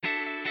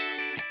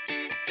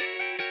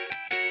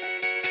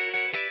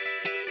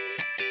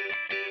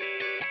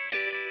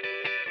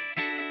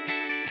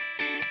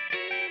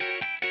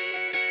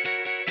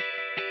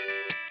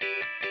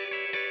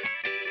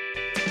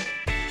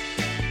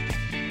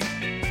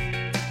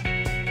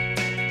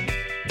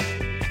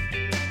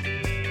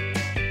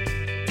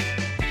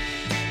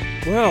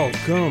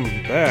Welcome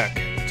back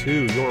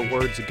to Your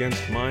Words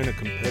Against Mine, a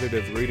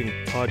competitive reading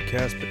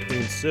podcast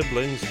between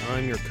siblings.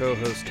 I'm your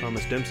co-host,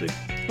 Thomas Dempsey.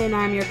 And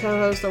I'm your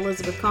co-host,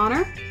 Elizabeth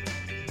Connor.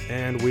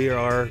 And we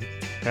are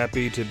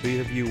happy to be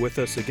of you with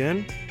us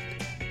again.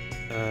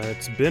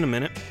 It's been a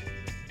minute.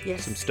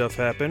 Yes. Some stuff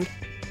happened.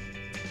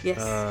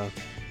 Yes.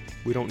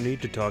 We don't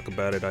need to talk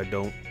about it,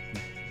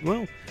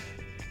 Well,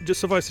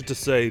 just suffice it to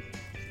say,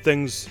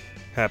 things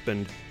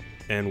happened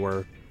and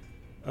were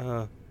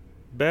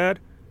bad,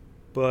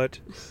 but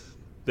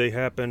they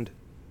happened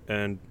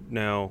and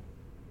now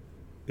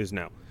is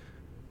now.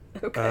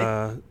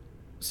 Okay.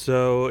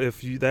 So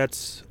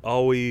that's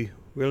all we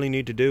really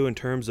need to do in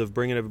terms of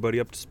bringing everybody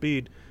up to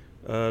speed.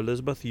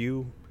 Elizabeth,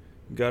 you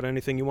got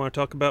anything you want to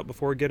talk about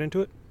before we get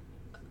into it?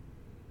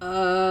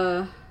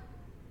 No?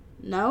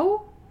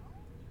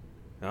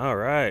 All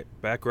right,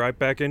 right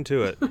back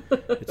into it.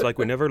 It's like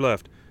we never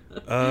left.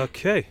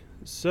 Okay,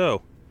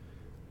 so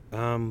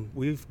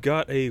we've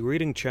got a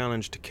reading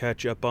challenge to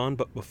catch up on,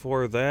 but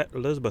before that,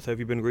 Elizabeth, have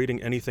you been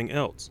reading anything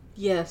else?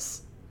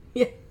 Yes.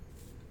 Yeah.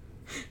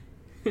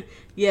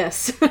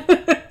 Yes.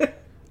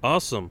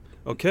 Awesome.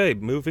 Okay,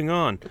 moving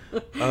on.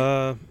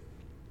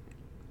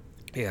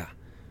 Yeah,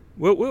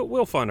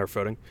 we'll find our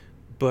footing,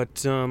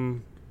 but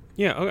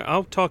yeah, okay,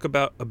 I'll talk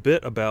about a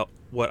bit about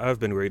what I've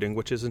been reading,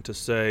 which isn't to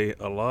say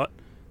a lot.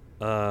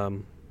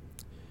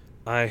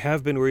 I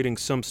have been reading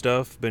some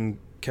stuff, been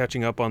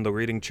catching up on the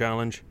reading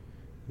challenge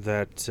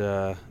that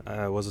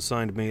was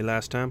assigned to me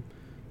last time,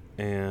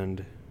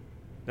 and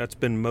that's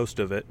been most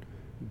of it.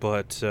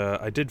 But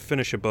I did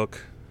finish a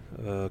book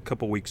a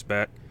couple weeks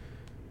back,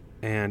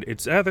 and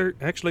it's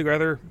actually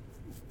rather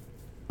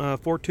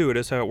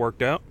fortuitous how it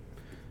worked out.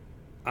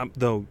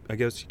 Though I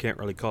guess you can't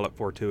really call it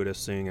fortuitous,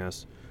 seeing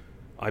as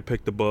I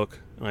picked the book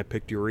and I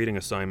picked your reading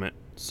assignment,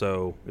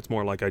 so it's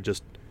more like I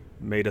just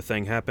made a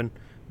thing happen.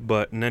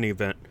 But in any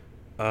event,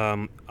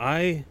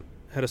 I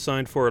had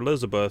assigned for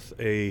Elizabeth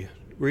a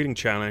reading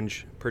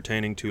challenge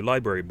pertaining to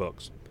library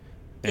books.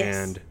 Yes.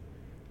 And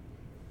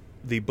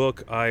the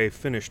book I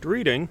finished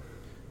reading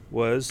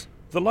was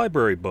The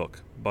Library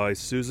Book by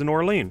Susan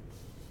Orlean.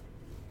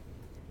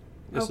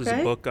 This is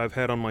a book I've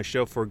had on my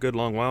shelf for a good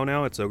long while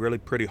now. It's a really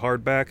pretty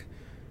hardback,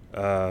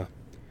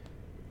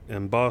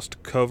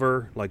 embossed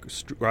cover, like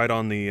right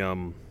on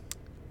the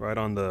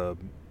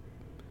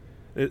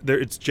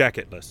it's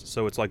jacketless,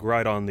 so it's like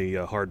right on the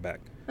hardback.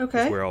 Okay.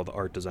 That's where all the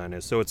art design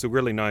is. So it's a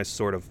really nice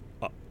sort of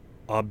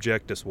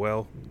object as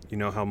well. You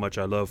know how much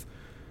I love,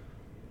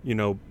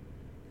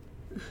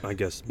 I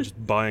guess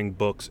just buying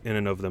books in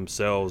and of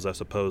themselves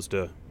as opposed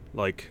to,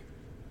 like,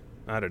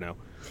 I don't know.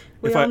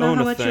 If I own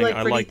a thing,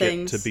 I like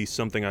it to be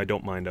something I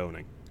don't mind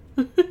owning.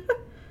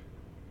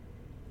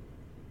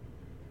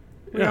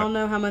 We all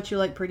know how much you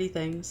like pretty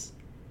things.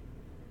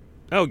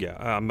 Oh yeah,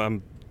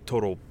 I'm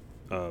total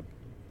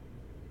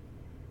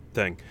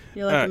thing.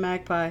 You like a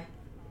magpie.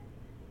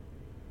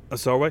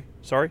 Sorry?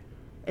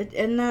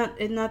 Isn't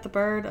that the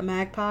bird, a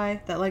magpie,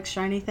 that likes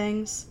shiny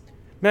things?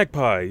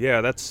 Magpie,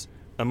 yeah, that's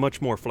a much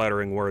more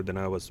flattering word than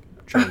I was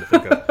trying to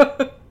think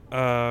of.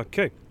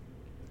 Okay.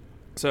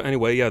 So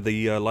anyway, yeah,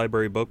 the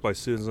library book by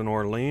Susan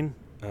Orlean.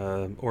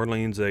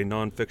 Orlean's a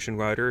nonfiction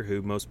writer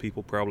who most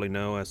people probably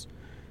know as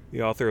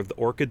the author of The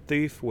Orchid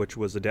Thief, which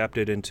was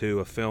adapted into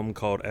a film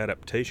called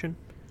Adaptation.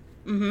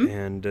 Mm-hmm.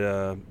 And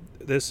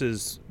this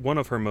is one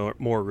of her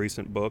more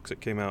recent books.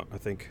 It came out, I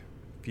think,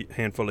 a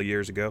handful of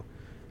years ago.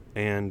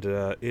 And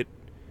it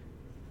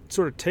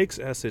sort of takes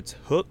as its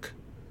hook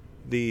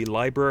the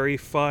library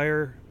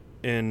fire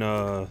in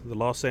the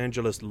Los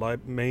Angeles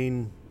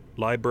main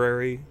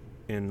library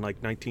in like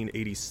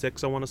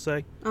 1986, I want to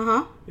say.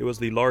 Uh-huh. It was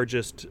the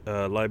largest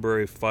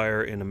library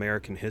fire in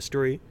American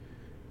history,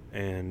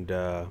 and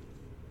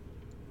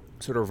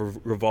sort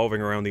of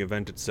revolving around the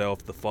event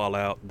itself, the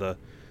fallout, the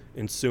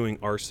ensuing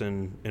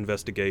arson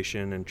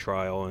investigation and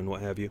trial and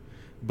what have you.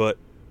 But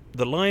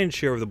the lion's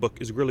share of the book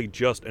is really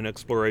just an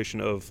exploration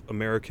of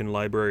American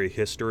library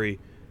history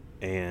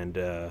and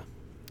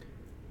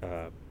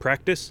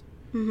practice.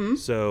 Mm-hmm.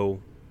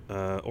 So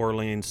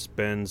Orlean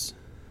spends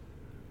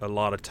a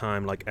lot of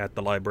time like at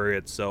the library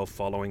itself,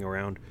 following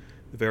around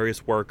the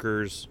various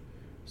workers,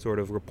 sort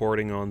of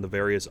reporting on the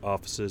various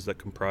offices that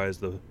comprise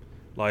the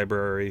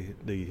library,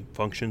 the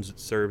functions it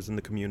serves in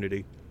the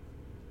community.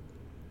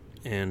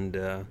 And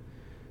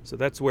so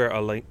that's where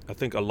I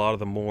think a lot of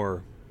the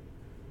more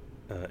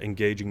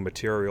engaging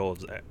material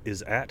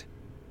is at.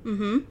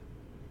 Mm-hmm.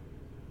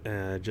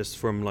 Just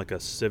from like a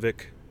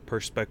civic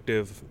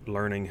perspective,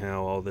 learning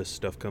how all this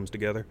stuff comes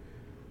together.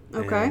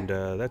 Okay. And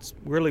that's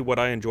really what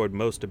I enjoyed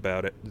most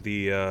about it.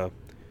 The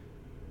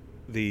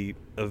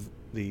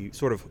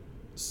sort of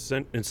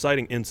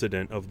inciting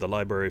incident of the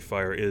library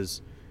fire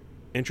is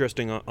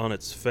interesting on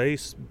its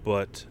face,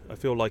 but I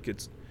feel like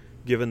it's,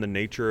 given the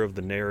nature of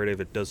the narrative,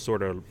 it does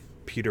sort of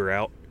peter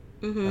out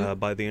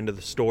by the end of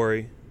the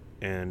story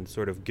and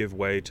sort of give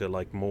way to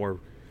like more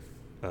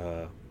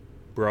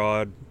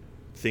broad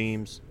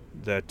themes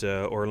that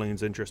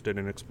Orlean's interested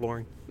in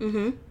exploring.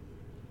 Mm-hmm.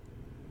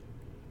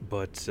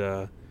 But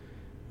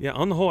yeah,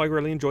 on the whole, I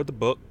really enjoyed the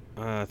book.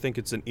 I think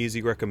it's an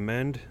easy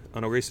recommend.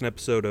 On a recent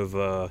episode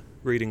of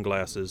Reading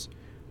Glasses,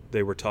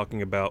 they were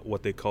talking about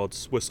what they called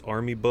Swiss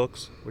Army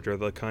books, which are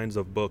the kinds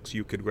of books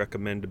you could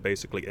recommend to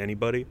basically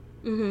anybody.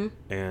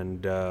 Mm-hmm.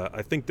 And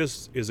I think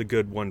this is a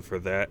good one for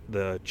that.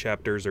 The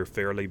chapters are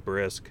fairly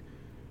brisk.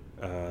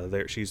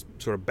 She's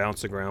sort of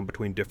bouncing around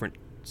between different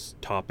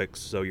topics,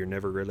 so you're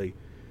never really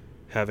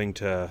having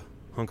to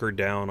hunker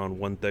down on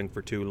one thing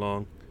for too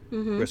long.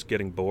 Mm-hmm. Risk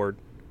getting bored.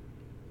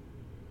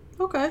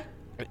 Okay.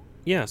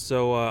 Yeah,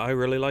 so I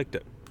really liked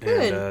it.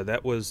 Good. And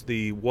that was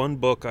the one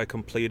book I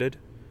completed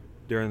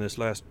during this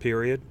last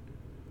period.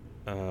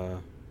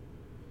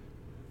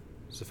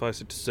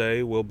 Suffice it to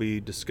say, we'll be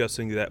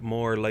discussing that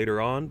more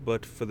later on,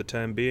 but for the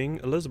time being,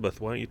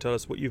 Elizabeth, why don't you tell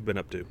us what you've been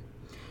up to?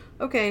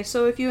 Okay,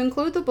 so if you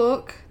include the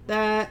book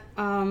that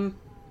I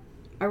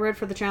read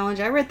for the challenge,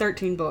 I read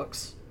 13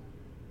 books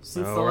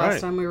since the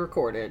last time we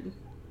recorded.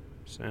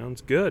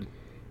 Sounds good.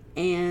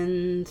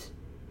 And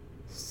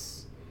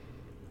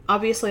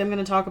obviously I'm going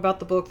to talk about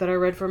the book that I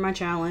read for my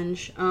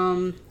challenge.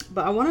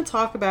 But I want to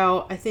talk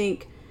about,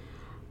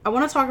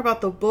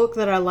 the book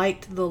that I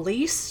liked the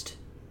least.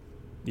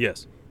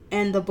 Yes.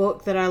 And the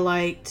book that I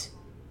liked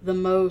the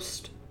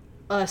most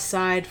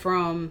aside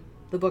from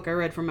the book I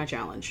read for my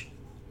challenge.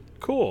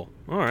 Cool.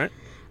 All right.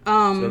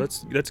 So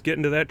let's get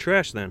into that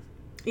trash then.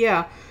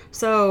 Yeah.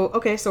 So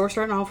we're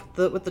starting off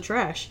with the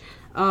trash.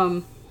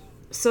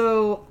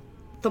 So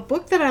the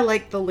book that I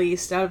liked the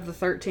least out of the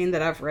 13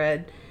 that I've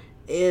read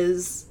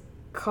is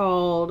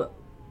called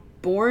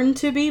Born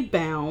to be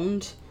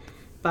Bound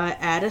by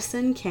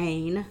Addison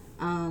Cain.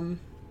 And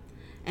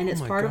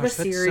it's part of a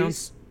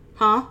series.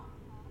 Huh?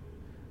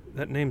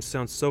 That name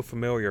sounds so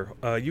familiar.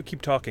 You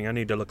keep talking. I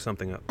need to look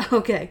something up.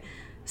 Okay.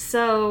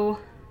 So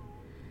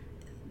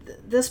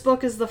this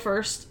book is the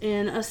first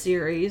in a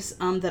series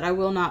that I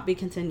will not be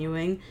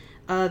continuing.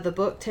 The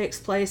book takes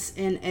place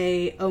in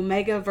a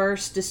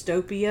Omega-verse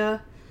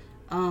dystopia.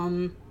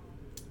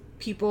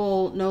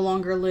 People no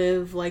longer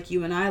live like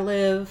you and I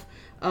live.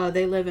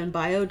 They live in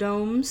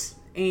biodomes,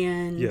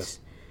 and yes.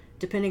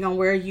 Depending on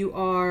where you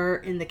are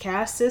in the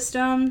caste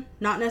system,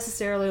 not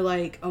necessarily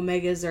like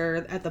Omegas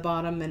are at the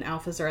bottom and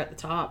Alphas are at the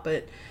top,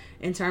 but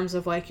in terms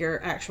of like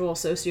your actual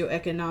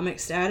socioeconomic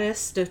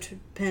status,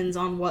 depends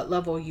on what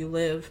level you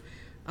live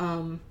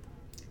in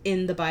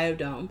the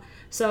biodome.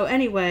 So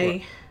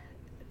anyway,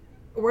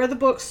 where the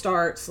book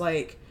starts,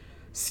 like,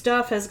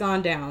 stuff has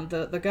gone down.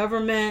 The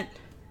government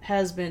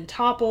has been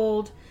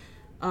toppled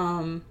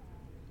by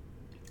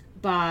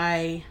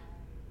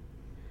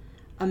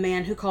a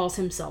man who calls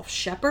himself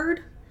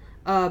Shepherd,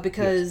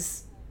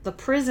 because the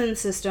prison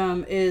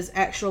system is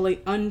actually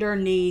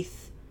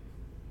underneath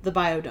the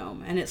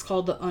biodome, and it's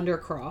called the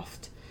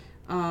Undercroft.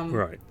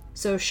 Right.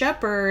 So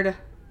Shepherd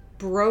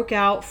broke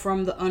out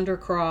from the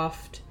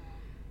Undercroft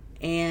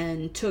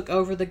and took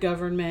over the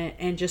government,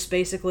 and just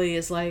basically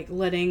is like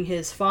letting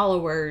his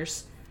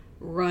followers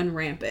run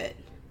rampant.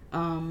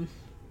 And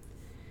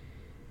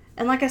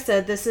like I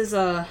said, this is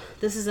an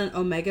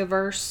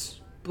Omegaverse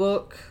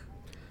book.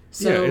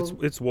 So yeah,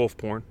 it's wolf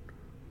porn.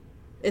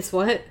 It's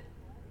what?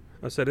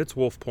 I said it's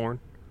wolf porn.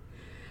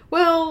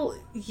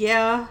 Well,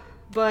 yeah,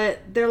 but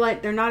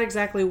they're not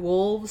exactly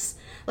wolves.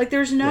 Like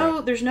there's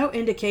no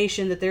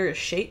indication that there is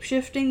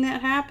shape-shifting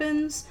that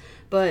happens,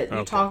 but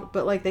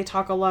they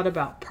talk a lot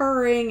about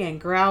purring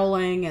and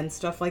growling and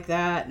stuff like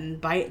that,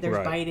 and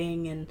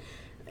biting,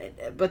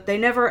 but they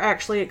never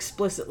actually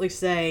explicitly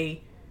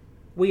say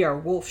we are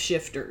wolf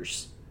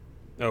shifters.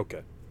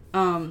 Okay.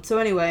 So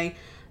anyway,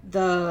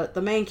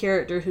 the main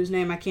character, whose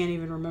name I can't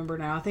even remember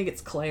now, I think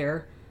it's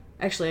Claire.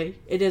 Actually,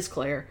 it is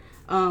Claire.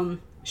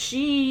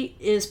 She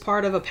is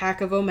part of a pack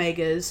of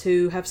Omegas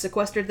who have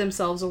sequestered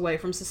themselves away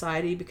from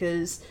society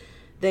because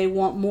they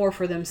want more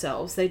for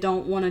themselves. They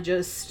don't want to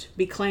just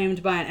be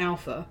claimed by an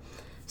alpha.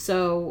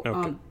 So,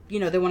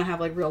 they want to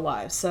have like real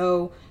lives.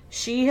 So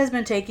she has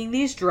been taking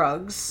these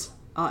drugs,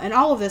 and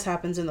all of this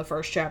happens in the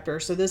first chapter,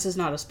 so this is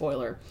not a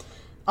spoiler.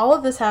 All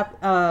of this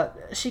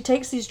she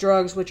takes these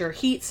drugs, which are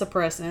heat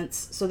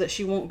suppressants, so that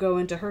she won't go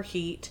into her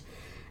heat.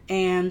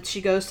 And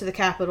she goes to the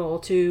capital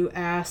to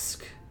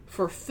ask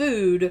for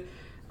food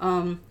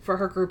for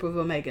her group of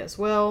Omegas.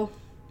 Well,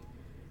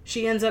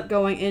 she ends up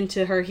going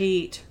into her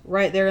heat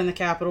right there in the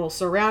capital,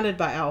 surrounded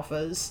by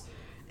alphas,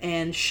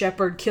 and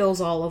Shepherd kills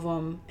all of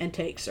them and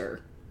takes her.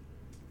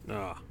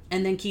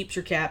 And then keeps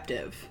her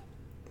captive.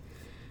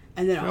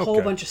 And then a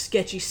whole bunch of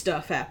sketchy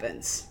stuff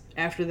happens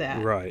after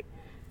that. Right.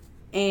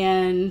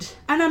 And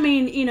I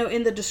mean,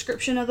 in the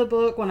description of the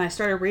book, when I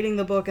started reading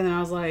the book, and then I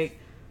was like,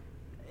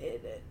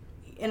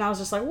 and I was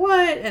just like,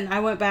 what? And I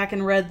went back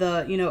and read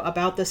the,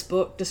 about this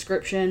book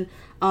description.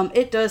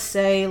 It does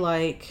say,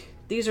 like,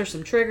 these are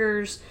some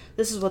triggers.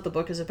 This is what the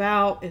book is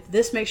about. If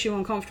this makes you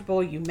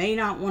uncomfortable, you may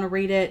not want to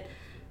read it.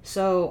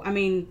 So, I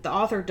mean, the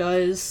author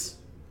does,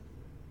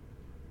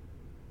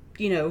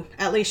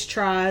 at least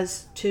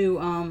tries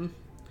to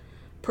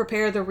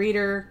prepare the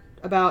reader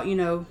about,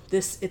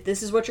 this. If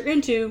this is what you're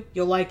into,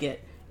 you'll like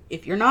it.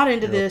 If you're not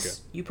into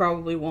this, you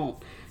probably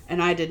won't.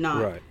 And I did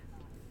not. Right.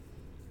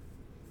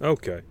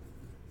 Okay.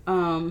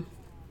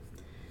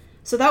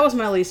 So that was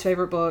my least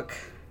favorite book.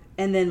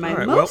 And then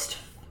my most...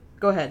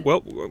 Go ahead.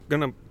 Well, we're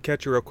going to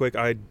catch you real quick.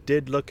 I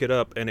did look it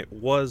up, and it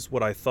was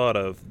what I thought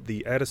of.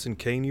 The Addison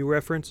Cain you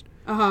referenced.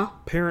 Uh-huh.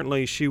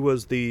 Apparently, she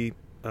was the,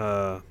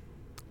 I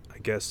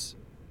guess,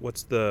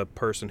 what's the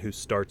person who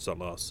starts a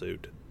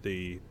lawsuit?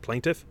 The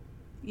plaintiff?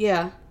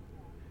 Yeah.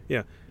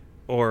 Yeah.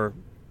 Or,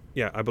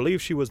 yeah, I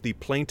believe she was the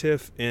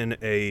plaintiff in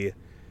a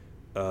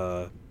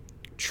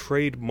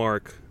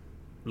trademark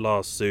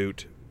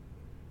lawsuit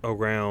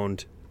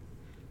around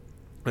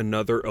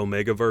another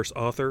Omegaverse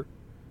author.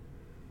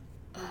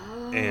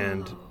 Oh.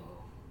 And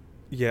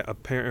yeah,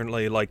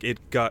 apparently like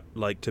it got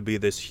like to be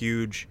this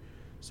huge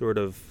sort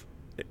of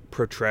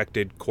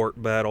protracted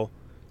court battle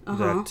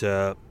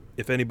that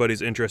if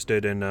anybody's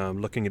interested in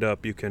looking it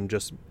up, you can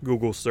just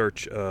Google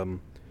search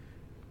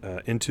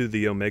Into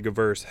the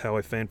Omegaverse, how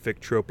a fanfic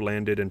trope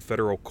landed in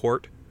federal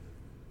court.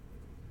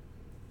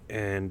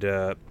 And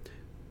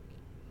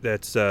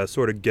that's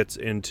sort of gets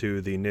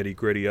into the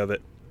nitty-gritty of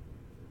it.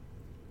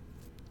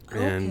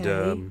 Okay.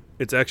 And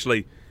it's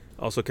actually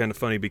also kind of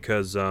funny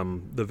because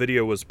the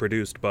video was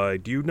produced by,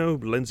 do you know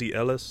Lindsay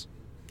Ellis?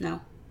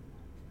 No.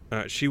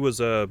 She was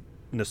a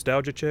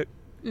nostalgia chick.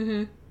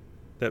 Mm-hmm.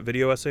 That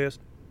video essayist.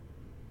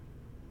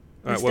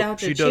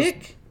 Nostalgia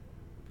chick?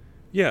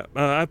 Yeah,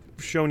 I've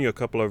shown you a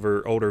couple of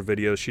her older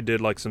videos. She did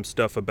like some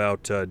stuff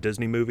about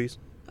Disney movies.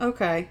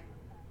 Okay.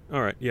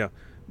 All right, yeah.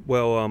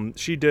 Well,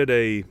 she did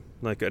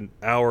an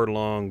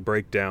hour-long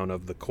breakdown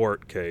of the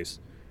court case,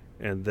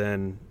 and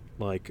then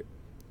like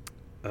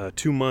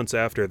 2 months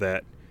after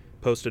that,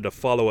 posted a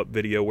follow-up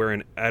video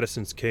wherein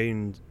Addison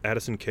Cain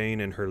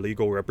and her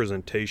legal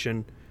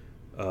representation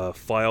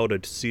filed a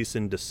cease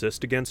and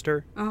desist against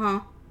her.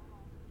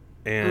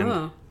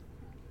 And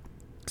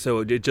so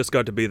it just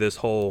got to be this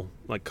whole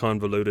like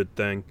convoluted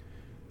thing.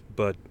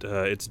 But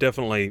it's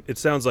definitely, it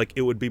sounds like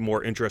it would be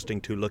more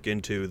interesting to look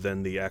into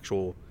than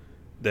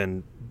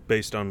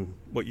based on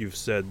what you've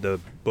said, the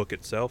book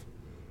itself.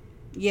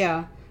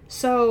 Yeah.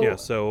 So. Yeah.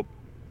 So.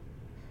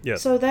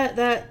 Yes. So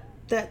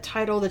that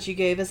title that you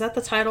gave, is that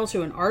the title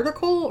to an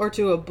article or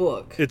to a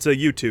book? It's a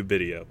YouTube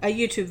video. A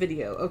YouTube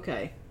video.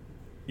 Okay.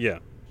 Yeah.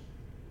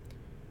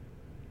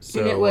 So,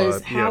 and it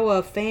was how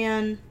a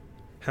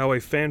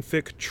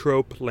fanfic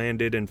trope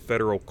landed in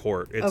federal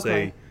court. It's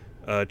a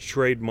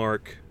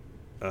trademark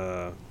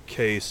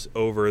case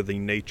over the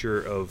nature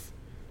of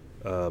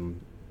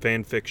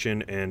fan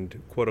fiction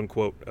and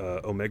quote-unquote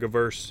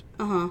Omegaverse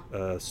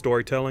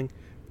storytelling.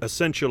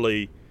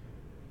 Essentially,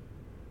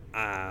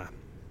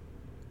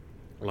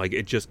 like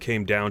it just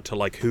came down to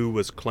like who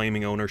was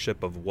claiming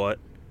ownership of what.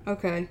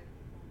 Okay.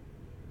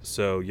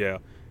 So yeah,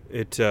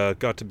 it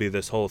got to be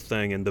this whole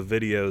thing, and the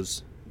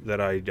videos that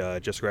I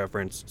just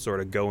referenced sort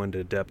of go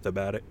into depth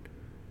about it.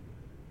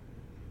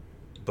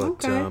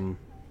 But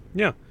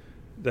yeah,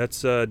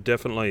 that's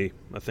definitely,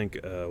 I think,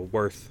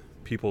 worth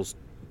people's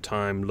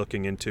time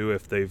looking into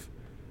if they've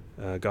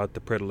got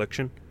the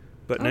predilection.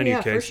 But in any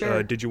case,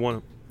 sure. did you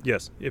want?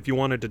 Yes, if you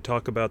wanted to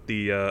talk about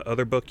the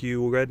other book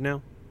you read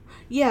now.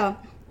 Yeah.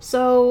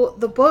 So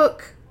the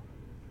book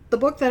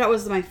that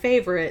was my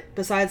favorite,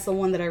 besides the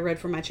one that I read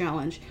for my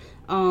challenge,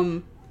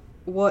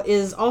 what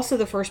is also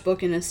the first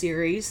book in a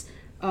series,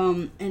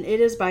 and it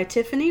is by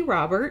Tiffany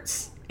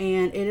Roberts,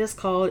 and it is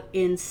called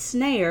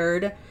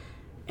Ensnared,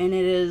 and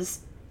it is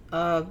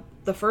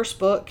the first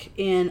book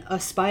in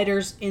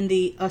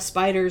the A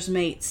Spider's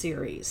Mate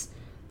series.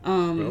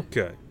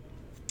 Okay.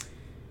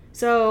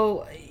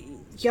 So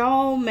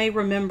y'all may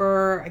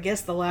remember, I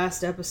guess, the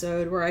last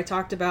episode where I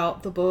talked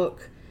about the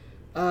book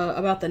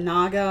about the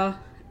Naga,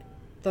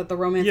 the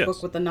romance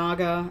book with the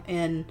Naga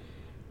and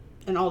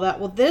all that.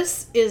 Well,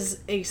 this is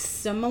a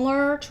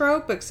similar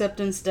trope, except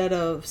instead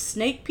of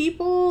snake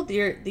people,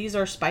 these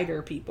are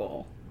spider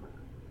people.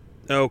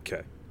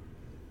 Okay.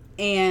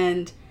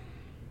 And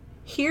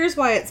here's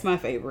why it's my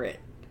favorite.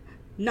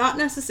 Not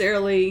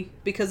necessarily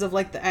because of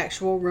like the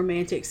actual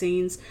romantic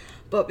scenes,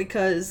 but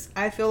because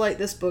I feel like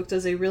this book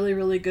does a really,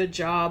 really good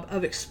job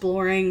of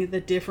exploring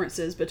the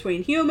differences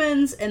between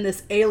humans and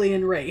this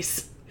alien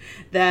race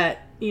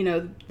that, you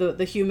know,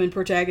 the human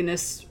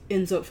protagonist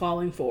ends up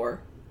falling for.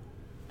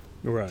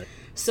 Right.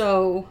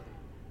 So,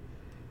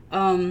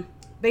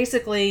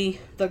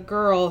 basically, the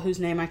girl whose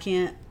name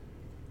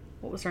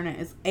what was her name?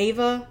 It's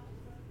Ava,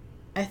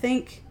 I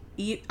think.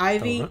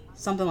 Ivy,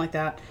 something like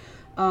that.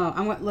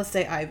 Let's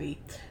say Ivy.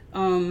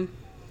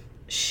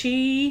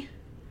 She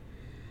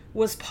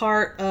was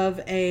part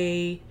of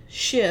a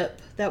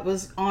ship that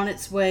was on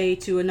its way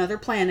to another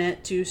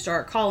planet to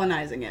start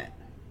colonizing it.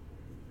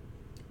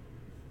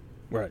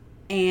 Right.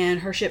 And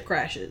her ship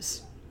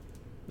crashes.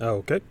 Oh,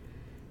 okay.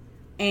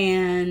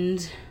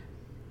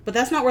 But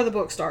that's not where the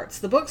book starts.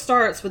 The book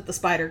starts with the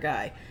spider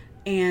guy.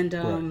 And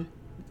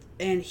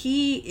and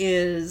he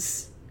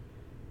is,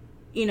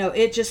 you know,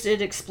 it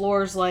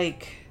explores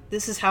like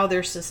this is how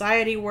their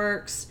society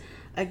works.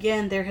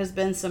 Again, there has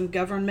been some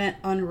government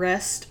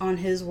unrest on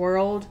his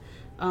world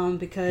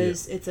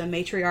because it's a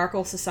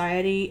matriarchal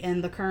society,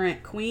 and the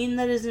current queen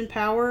that is in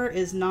power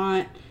is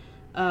not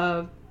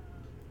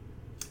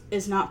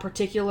is not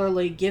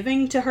particularly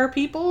giving to her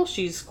people.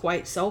 She's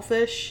quite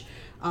selfish.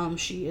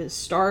 She is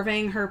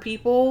starving her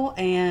people,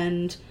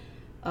 and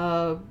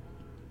the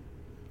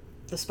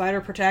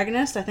spider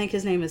protagonist, I think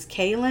his name is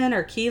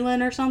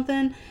Keelan or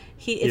something.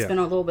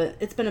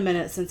 It's been a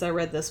minute since I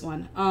read this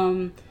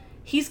one.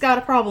 He's got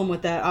a problem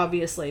with that,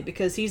 obviously,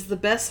 because he's the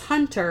best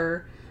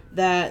hunter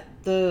that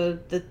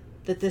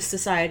that this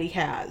society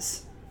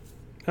has.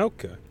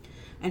 Okay.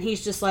 And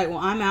he's just like, well,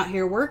 I'm out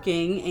here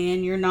working,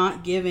 and you're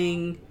not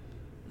giving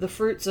the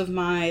fruits of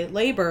my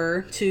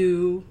labor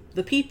to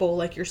the people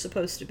like you're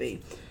supposed to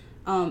be.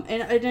 And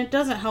it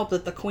doesn't help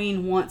that the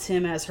queen wants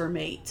him as her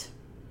mate.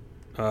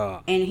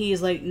 And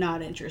he's, like,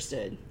 not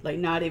interested. Like,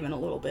 not even a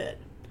little bit.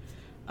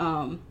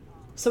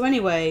 So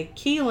anyway,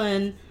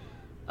 Keelan,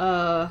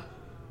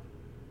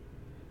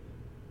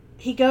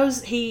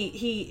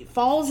 he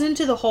falls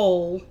into the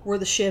hole where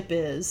the ship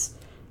is,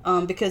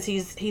 because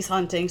he's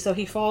hunting. So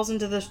he falls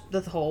into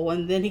the hole,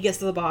 and then he gets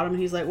to the bottom,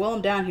 and he's like, well,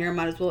 I'm down here, I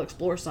might as well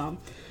explore some.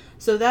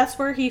 So that's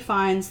where he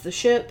finds the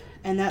ship,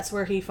 and that's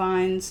where he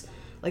finds,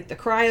 like, the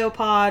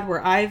cryopod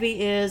where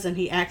Ivy is, and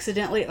he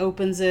accidentally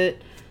opens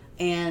it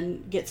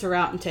and gets her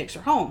out and takes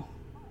her home.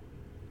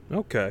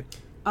 Okay.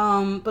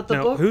 But the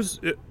book...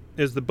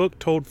 Is the book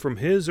told from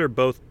his or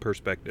both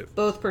perspectives?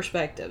 Both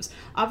perspectives.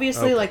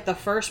 Obviously, like, the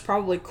first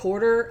probably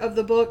quarter of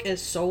the book is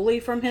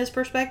solely from his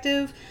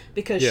perspective,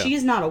 because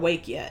she's not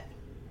awake yet.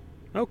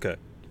 Okay.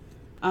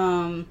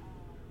 But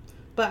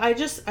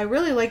I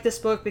really like this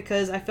book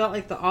because I felt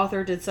like the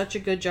author did such a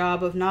good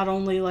job of not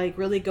only, like,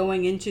 really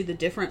going into the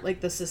different,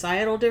 like, the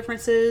societal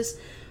differences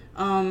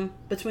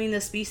between the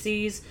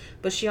species,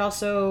 but she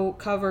also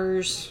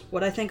covers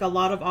what I think a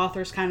lot of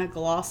authors kind of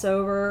gloss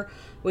over,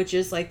 which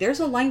is, like, there's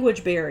a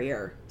language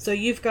barrier. So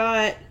you've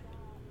got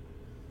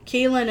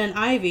Keelan and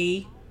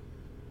Ivy.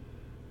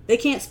 They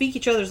can't speak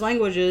each other's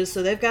languages,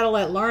 so they've got to,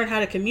 like, learn how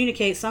to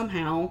communicate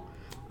somehow.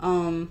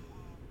 And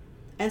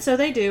so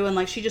they do, and,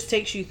 like, she just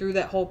takes you through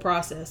that whole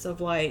process of,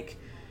 like,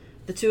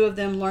 the two of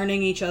them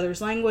learning each other's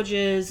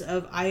languages,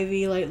 of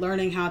Ivy, like,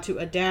 learning how to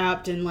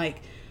adapt, and,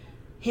 like,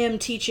 him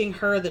teaching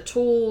her the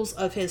tools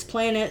of his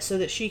planet so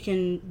that she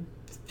can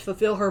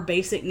fulfill her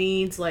basic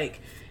needs, like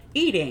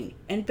eating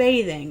and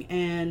bathing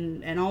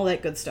and all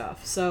that good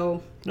stuff.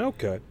 So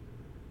okay,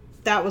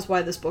 that was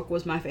why this book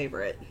was my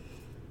favorite.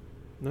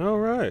 All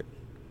right.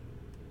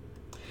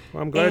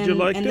 Well, I'm glad you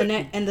liked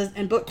it.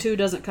 And book 2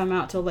 doesn't come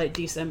out till late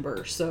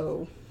December,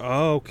 so...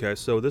 Oh, okay.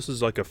 So this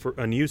is like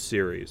a new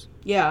series.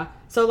 Yeah.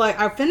 So, like,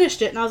 I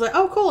finished it, and I was like,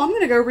 oh, cool, I'm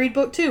going to go read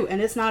book 2, and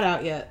it's not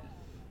out yet.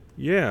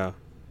 Yeah.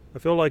 I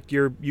feel like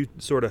you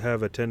sort of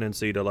have a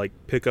tendency to, like,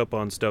 pick up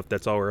on stuff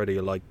that's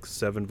already, like,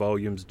 7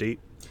 volumes deep.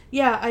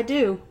 Yeah, I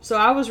do. So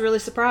I was really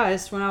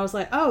surprised when I was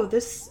like, oh,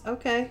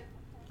 okay.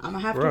 I'm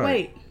going to have to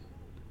wait.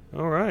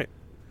 All right.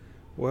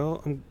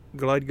 Well, I'm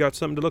glad you got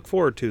something to look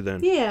forward to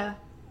then. Yeah.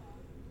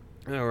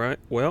 All right.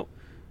 Well,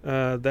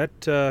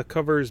 that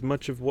covers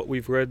much of what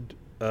we've read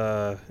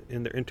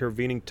in the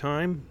intervening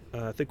time.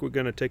 I think we're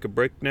going to take a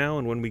break now,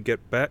 and when we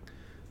get back,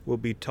 we'll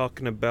be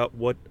talking about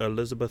what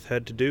Elizabeth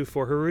had to do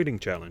for her reading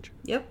challenge.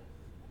 Yep.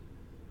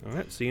 All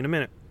right. See you in a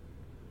minute.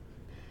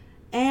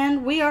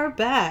 And we are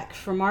back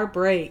from our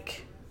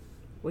break.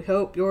 We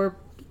hope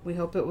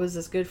it was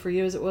as good for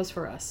you as it was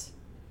for us.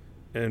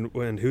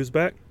 And who's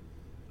back?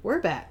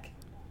 We're back.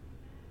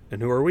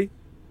 And who are we?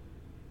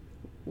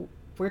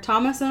 We're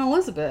Thomas and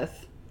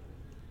Elizabeth.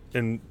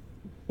 In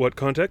what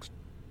context?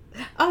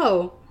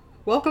 Oh,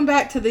 welcome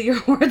back to the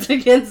Your Words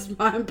Against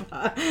Mine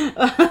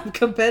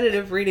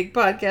competitive reading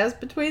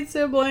podcast between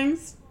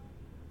siblings.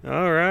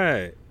 All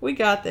right. We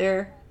got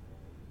there.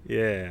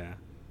 Yeah.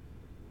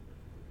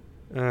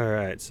 All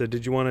right. So,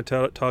 did you want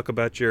to talk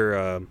about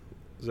your?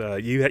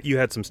 You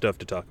had some stuff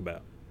to talk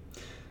about.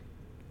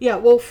 Yeah.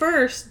 Well,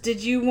 first,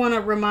 did you want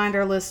to remind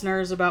our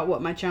listeners about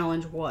what my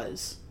challenge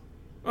was?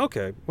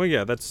 Okay. Well,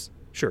 yeah. That's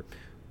sure.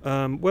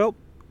 Well,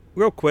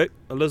 real quick,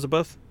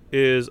 Elizabeth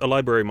is a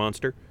library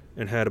monster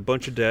and had a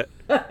bunch of debt.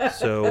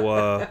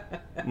 So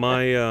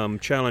my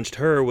challenge to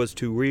her was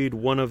to read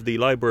one of the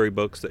library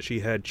books that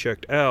she had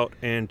checked out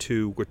and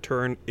to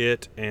return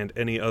it and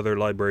any other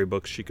library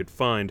books she could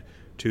find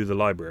to the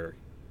library.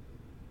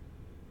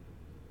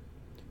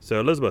 So,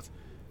 Elizabeth,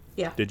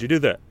 yeah, did you do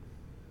that?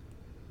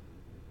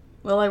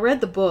 Well, I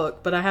read the book,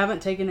 but I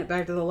haven't taken it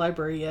back to the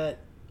library yet.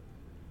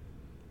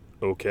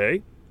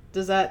 Okay.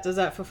 Does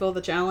that fulfill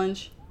the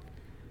challenge?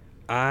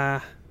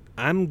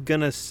 I'm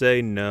gonna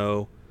say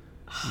no,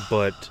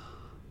 but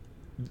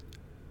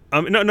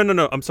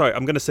no. I'm sorry.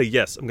 I'm gonna say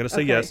yes. I'm gonna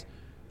say yes.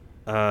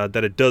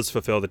 That it does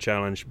fulfill the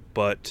challenge,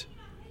 but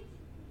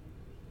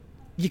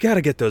you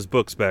gotta get those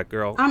books back,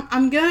 girl.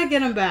 I'm gonna get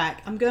them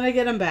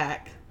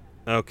back.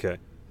 Okay.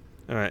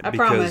 All right. I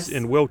promise.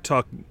 And we'll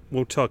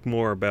talk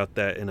more about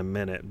that in a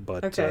minute.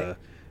 But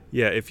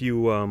yeah, if you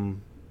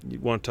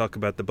want to talk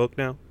about the book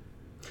now.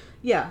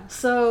 Yeah,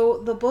 so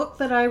the book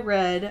that I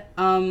read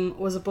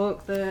was a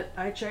book that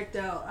I checked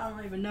out, I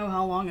don't even know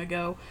how long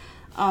ago,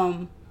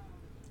 and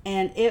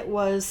it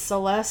was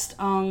Celeste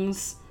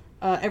Ng's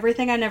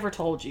Everything I Never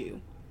Told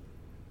You.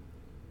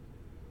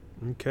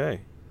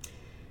 Okay.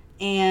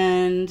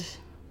 And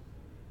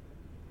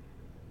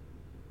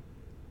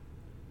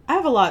I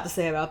have a lot to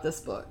say about this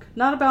book.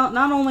 Not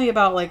only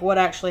about like what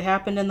actually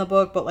happened in the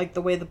book, but like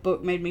the way the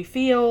book made me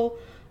feel.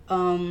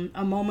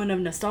 A moment of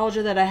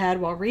nostalgia that I had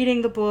while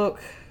reading the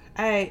book.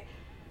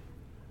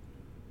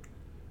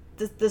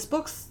 This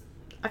book's,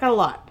 I got a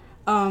lot.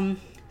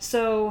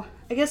 So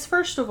I guess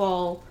first of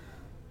all,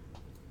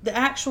 the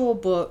actual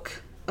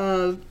book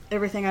of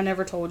Everything I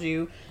Never Told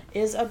You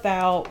is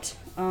about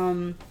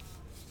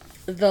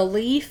the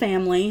Lee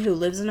family who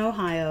lives in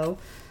Ohio.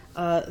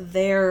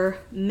 Their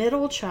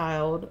middle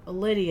child,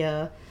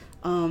 Lydia,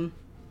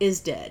 is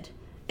dead.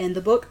 And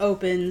the book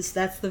opens,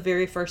 that's the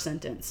very first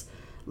sentence.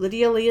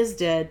 Lydia Lee is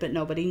dead, but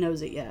nobody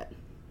knows it yet.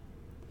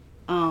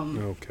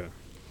 Okay.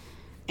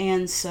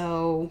 And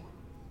so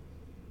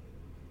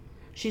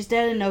she's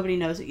dead and nobody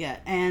knows it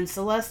yet. And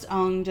Celeste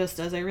Ng just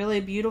does a really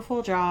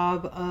beautiful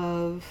job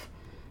of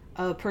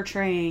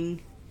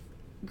portraying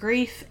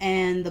grief.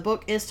 And the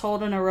book is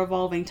told in a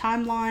revolving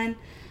timeline.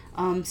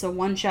 So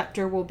one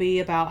chapter will be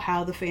about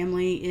how the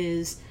family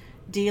is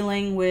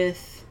dealing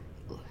with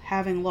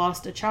having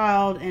lost a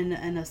child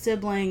and a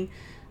sibling.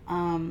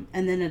 And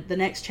then the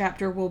next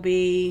chapter will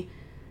be,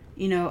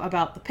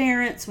 about the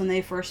parents when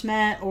they first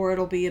met, or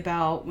it'll be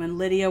about when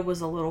Lydia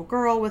was a little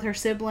girl with her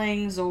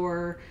siblings,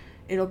 or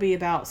it'll be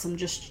about some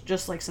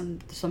just like some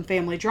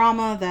family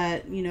drama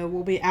that,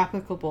 will be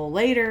applicable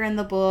later in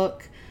the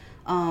book.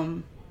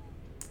 So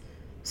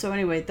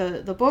anyway,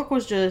 the book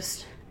was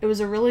it was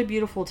a really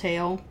beautiful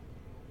tale,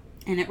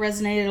 and it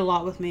resonated a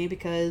lot with me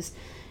because,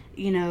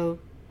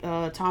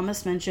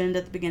 Thomas mentioned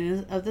at the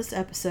beginning of this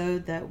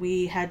episode that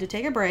we had to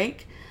take a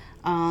break.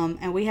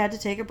 And we had to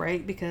take a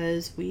break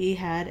because we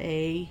had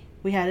a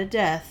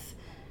death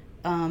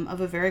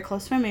of a very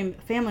close family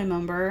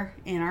member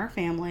in our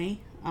family.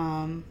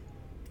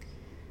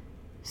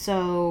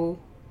 So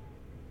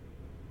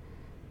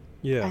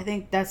yeah, I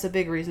think that's a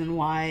big reason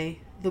why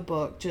the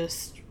book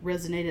just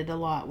resonated a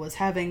lot, was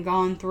having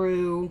gone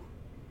through,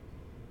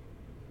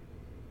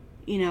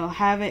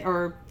 having,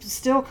 or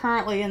still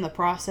currently in the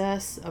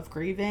process of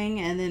grieving,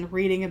 and then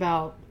reading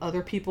about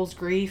other people's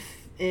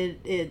grief.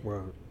 It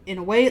right. In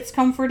a way it's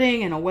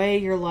comforting, in a way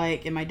you're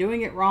like, am I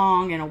doing it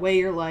wrong? In a way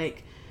you're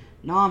like,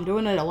 no, I'm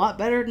doing it a lot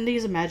better than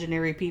these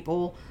imaginary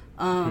people.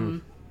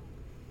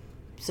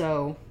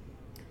 So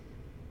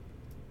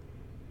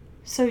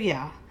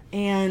yeah.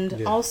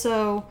 And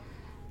also,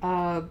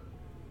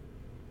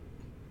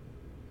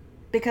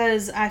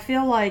 because I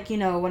feel like,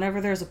 whenever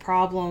there's a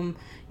problem,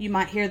 you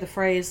might hear the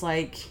phrase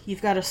like,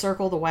 you've got to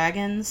circle the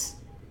wagons.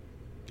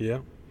 Yeah.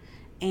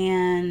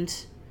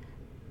 And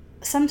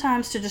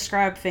sometimes to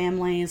describe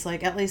families,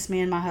 like at least me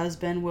and my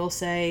husband will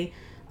say,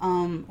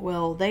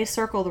 well, they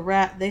circle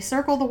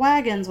the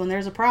wagons when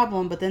there's a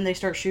problem, but then they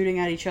start shooting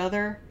at each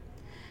other.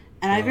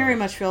 And I very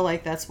much feel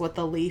like that's what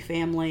the Lee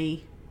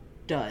family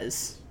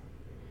does,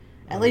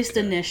 at least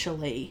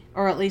initially,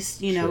 or at least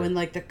Sure. in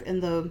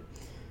the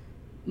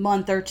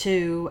month or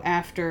two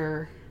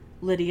after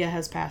Lydia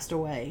has passed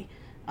away.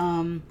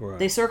 Right.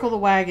 They circle the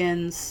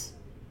wagons,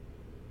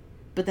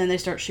 but then they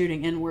start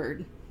shooting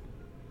inward.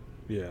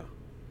 Yeah.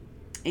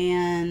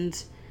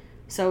 And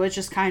so it's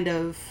just kind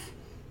of,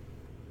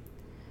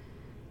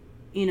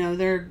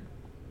 they're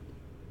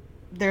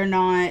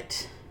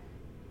not,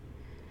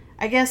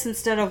 I guess,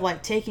 instead of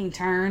like taking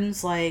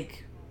turns,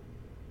 like,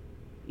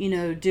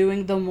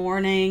 doing the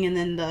mourning and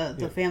then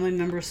the family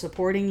members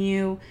supporting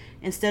you,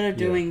 instead of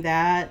doing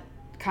that,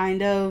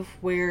 kind of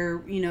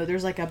where,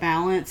 there's like a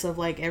balance of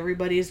like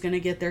everybody's going to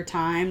get their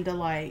time to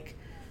like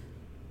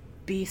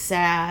be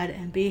sad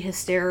and be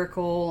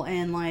hysterical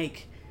and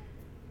like,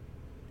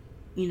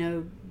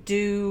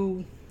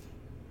 do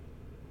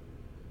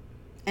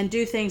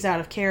things out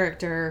of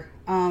character,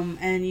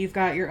 and you've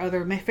got your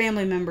other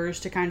family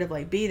members to kind of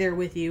like be there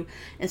with you.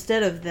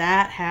 Instead of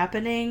that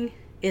happening,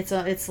 it's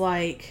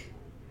like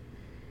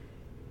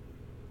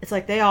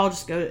they all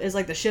just go, it's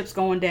like the ship's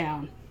going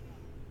down.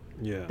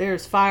 Yeah.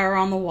 There's fire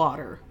on the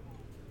water.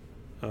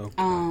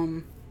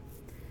 Okay.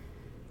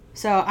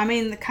 So I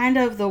mean, kind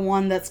of the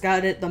one that's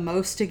got it the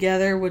most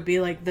together would be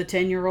like the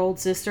 10-year-old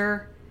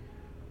sister.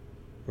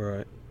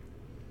 Right.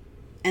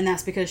 And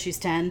that's because she's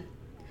 10.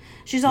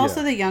 She's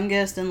also the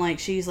youngest, and like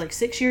she's like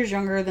 6 years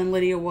younger than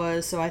Lydia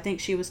was, so I think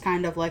she was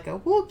kind of like a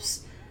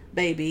whoops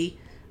baby.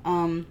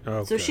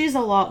 So she's a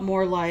lot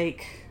more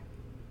like,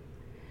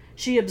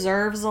 she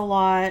observes a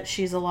lot,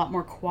 she's a lot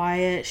more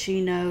quiet,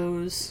 she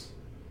knows,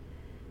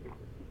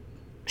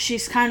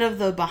 she's kind of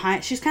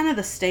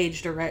the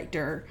stage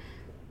director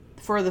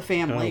for the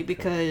family,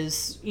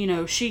 because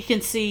she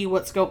can see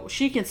what's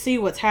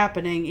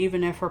happening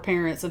even if her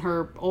parents and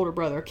her older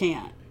brother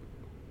can't.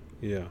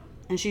 Yeah.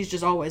 And she's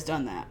just always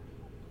done that.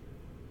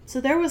 So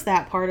there was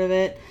that part of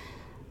it.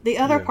 The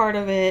other part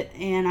of it,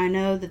 and I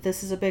know that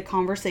this is a big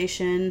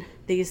conversation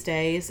these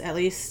days, at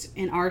least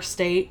in our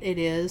state it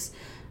is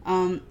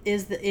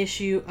the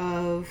issue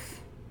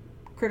of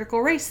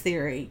critical race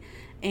theory.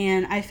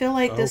 And I feel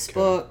like this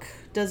book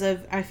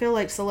I feel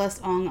like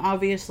Celeste Ng,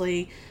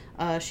 obviously,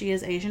 she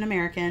is Asian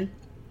American.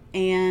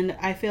 and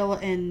I feel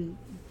in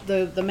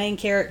the main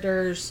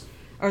characters,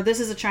 or this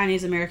is a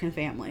Chinese American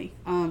family.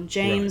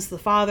 James, the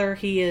father,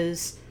 he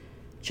is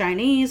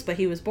Chinese, but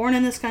he was born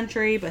in this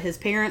country, but his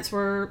parents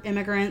were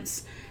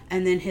immigrants.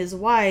 And then his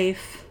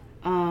wife,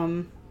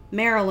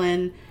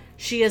 Marilyn,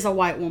 she is a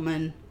white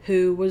woman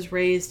who was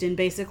raised in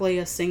basically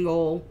a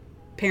single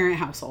parent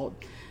household.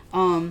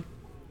 And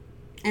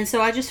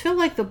so I just feel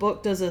like the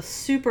book does a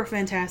super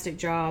fantastic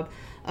job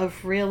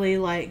of really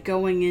like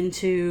going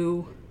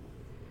into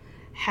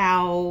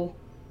how,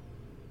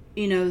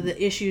 you know,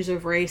 the issues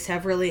of race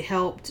have really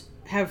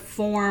have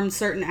formed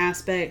certain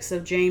aspects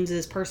of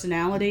James's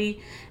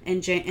personality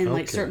and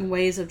like certain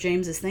ways of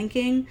James's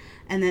thinking,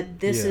 and that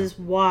this is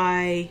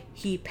why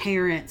he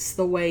parents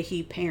the way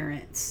he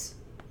parents.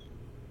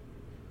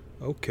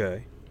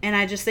 Okay. And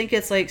I just think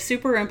it's like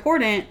super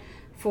important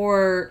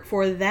for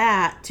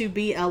that to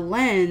be a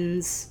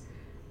lens,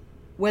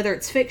 whether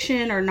it's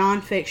fiction or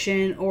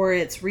nonfiction or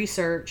it's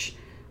research,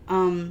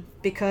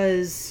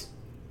 because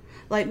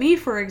like me,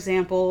 for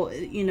example,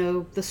 you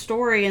know, the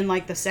story in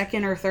like the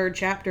second or third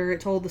chapter,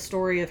 it told the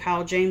story of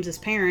how James's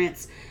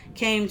parents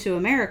came to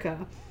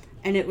America.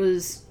 And it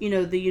was, you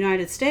know, the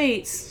United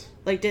States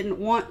like didn't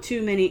want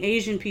too many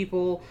Asian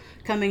people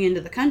coming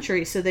into the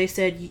country. So they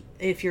said,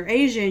 if you're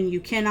Asian, you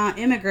cannot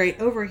immigrate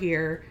over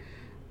here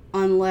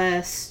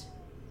unless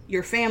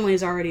your family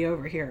is already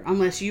over here.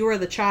 Unless you are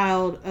the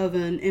child of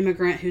an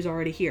immigrant who's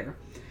already here.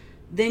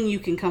 Then you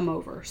can come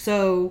over.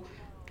 So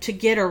to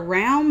get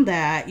around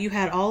that, you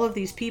had all of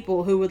these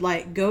people who would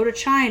like go to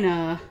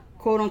China,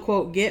 quote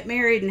unquote, get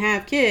married and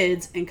have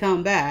kids and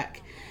come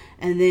back.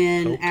 And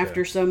then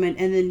after and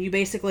then you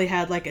basically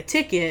had like a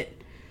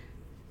ticket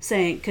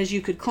saying, because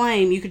you could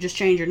just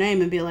change your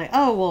name and be like,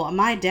 oh, well,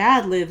 my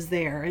dad lives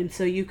there. And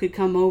so you could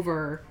come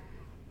over.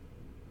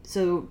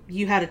 So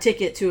you had a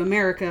ticket to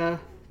America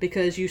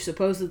because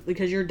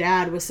your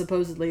dad was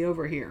supposedly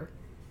over here.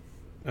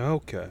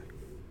 Okay.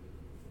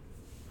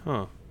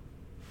 Huh.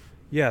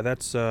 Yeah,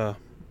 that's a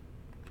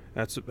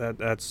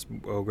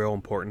real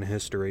important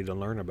history to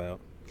learn about.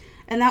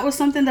 And that was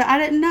something that I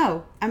didn't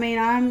know. I mean,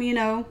 I'm in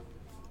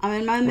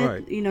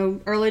my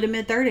early to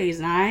mid 30s,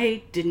 and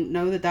I didn't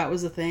know that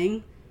was a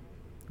thing.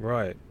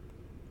 Right.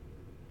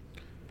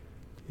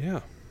 Yeah.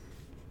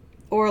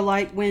 Or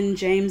like when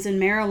James and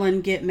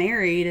Marilyn get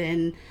married,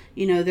 and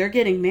you know they're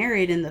getting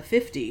married in the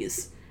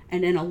 50s,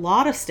 and in a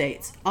lot of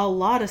states,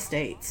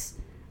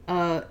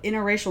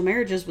 interracial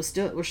marriages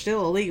were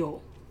still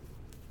illegal.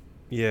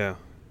 Yeah.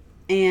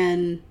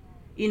 And,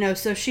 you know,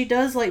 so she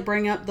does, like,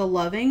 bring up the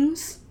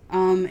Lovings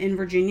in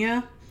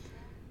Virginia,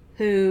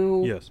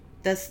 who... Yes.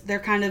 They're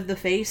kind of the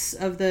face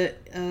of the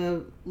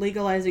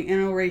legalizing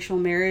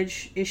interracial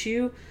marriage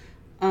issue.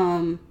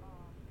 But,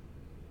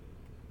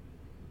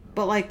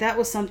 like, that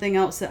was something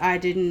else that I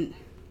don't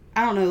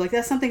know, like,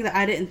 that's something that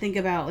I didn't think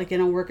about, like, in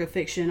a work of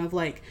fiction of,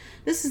 like,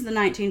 this is the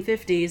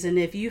 1950s, and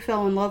if you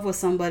fell in love with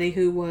somebody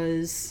who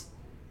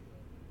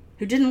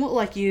didn't look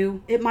like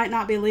you, it might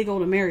not be legal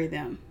to marry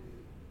them.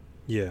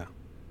 Yeah.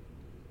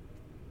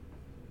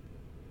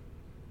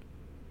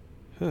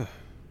 I'm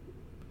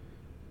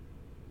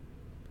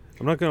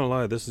not gonna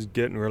lie, this is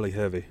getting really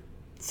heavy.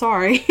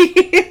 Sorry.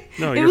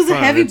 No, you're fine. A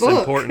heavy book. It's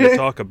important to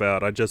talk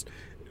about. I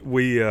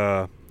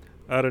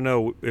don't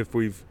know if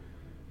we've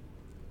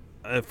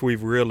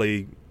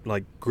really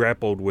like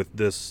grappled with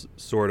this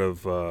sort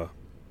of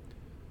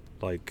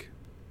like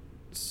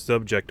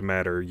subject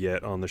matter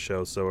yet on the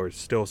show, so we're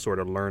still sort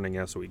of learning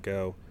as we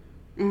go.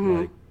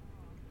 Mm-hmm.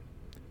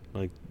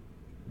 Like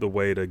the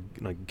way to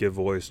like give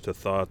voice to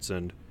thoughts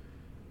and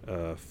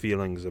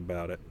feelings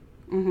about it.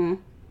 Mm-hmm.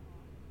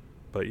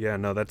 But yeah,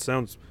 no, that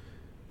sounds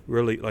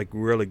really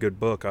good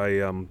book. I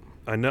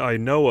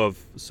know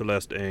of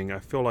Celeste Ng. I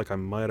feel like I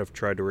might have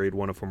tried to read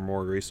one of her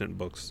more recent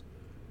books,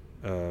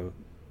 or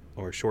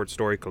short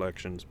story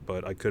collections,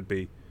 but I could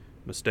be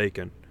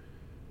mistaken.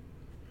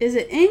 Is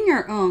it Ng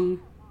or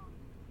Ung?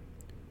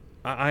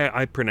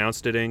 I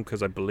pronounced it Ng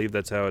because I believe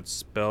that's how it's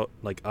spelled,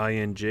 like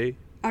I-N-G.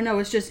 Oh, no,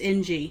 it's just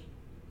N-G.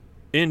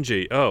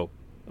 N-G, oh.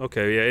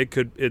 Okay, yeah,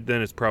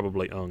 then it's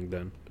probably Ung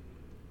then.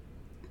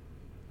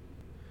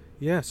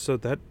 Yeah, so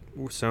that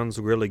sounds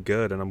really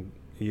good, and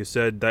you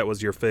said that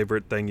was your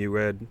favorite thing you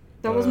read?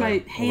 That was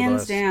my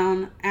hands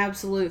down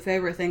absolute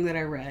favorite thing that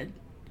I read.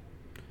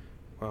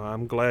 Well,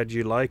 I'm glad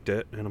you liked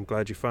it, and I'm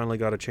glad you finally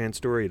got a chance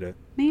to read it.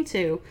 Me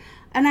too.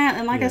 And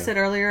like I said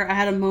earlier, I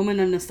had a moment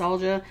of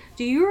nostalgia.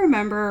 Do you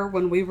remember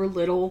when we were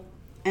little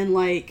and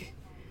like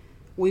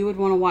we would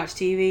want to watch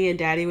TV and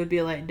Daddy would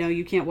be like, "No,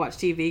 you can't watch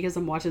TV because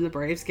I'm watching the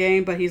Braves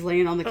game," but he's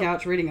laying on the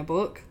couch reading a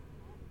book?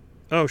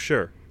 Oh,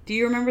 sure. Do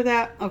you remember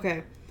that?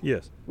 Okay.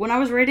 Yes. When I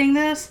was reading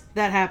this,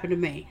 that happened to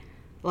me.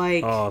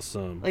 Like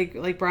awesome.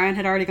 Like Brian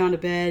had already gone to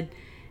bed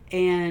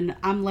and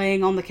I'm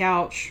laying on the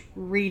couch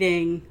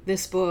reading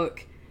this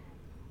book,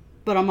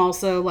 but I'm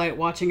also like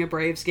watching a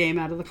Braves game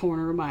out of the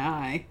corner of my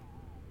eye.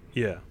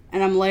 Yeah.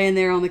 And I'm laying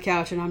there on the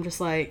couch and I'm just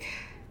like,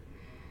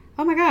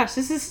 oh my gosh,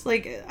 this is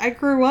like, I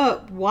grew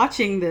up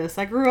watching this.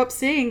 I grew up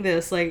seeing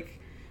this. Like,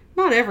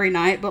 Not every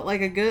night, but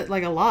like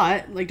a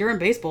lot. Like during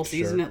baseball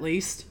season, Sure. at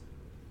least.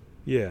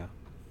 Yeah.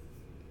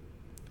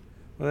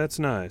 Well, that's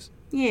nice.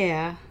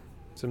 Yeah.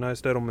 It's a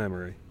nice little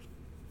memory.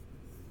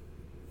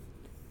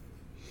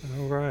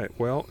 All right.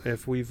 Well,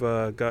 if we've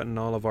gotten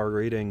all of our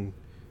reading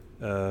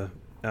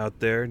out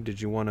there,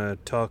 did you want to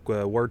talk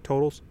word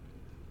totals?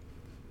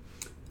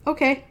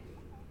 Okay.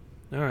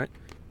 All right.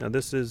 Now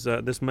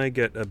this may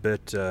get a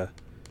bit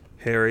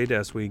harried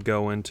as we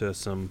go into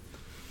some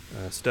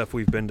stuff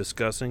we've been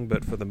discussing,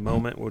 but for the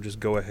moment we'll just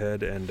go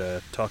ahead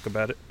and talk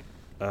about it.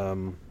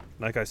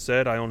 Like I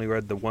said, I only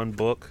read the one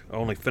book. I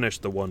only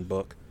finished the one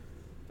book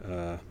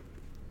in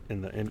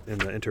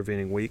the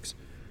intervening weeks.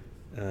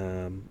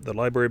 The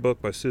library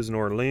book by Susan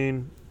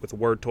Orlean, with a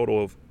word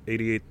total of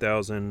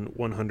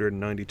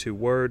 88,192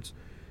 words,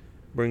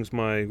 brings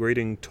my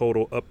reading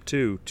total up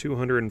to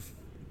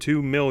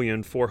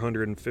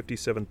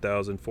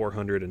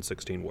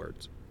 2,457,416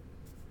 words.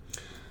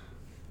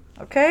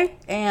 Okay,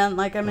 and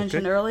like I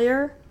mentioned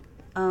earlier,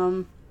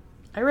 I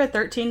read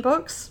 13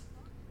 books.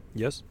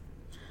 Yes.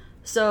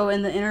 So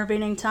in the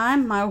intervening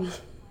time, my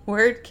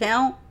word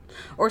count,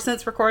 or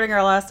since recording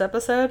our last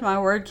episode, my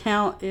word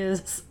count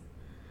is,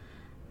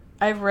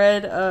 I've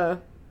read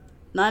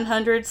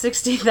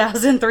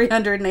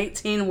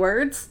 960,318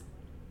 words.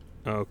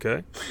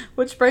 Okay.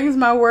 Which brings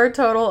my word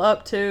total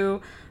up to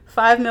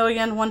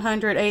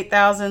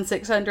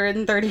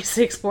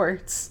 5,108,636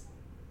 words.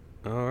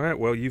 All right.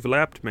 Well, you've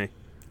lapped me.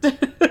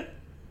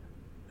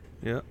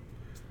 Yeah.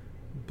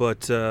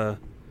 But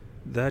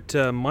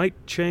that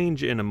might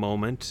change in a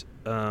moment.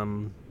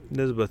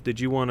 Elizabeth,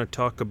 did you want to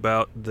talk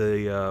about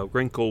the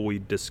wrinkle we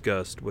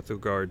discussed with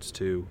regards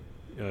to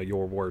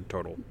your word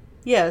total?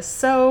 Yes.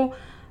 So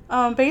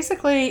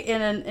basically,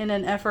 in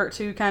an effort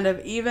to kind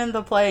of even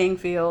the playing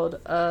field,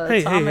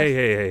 Hey.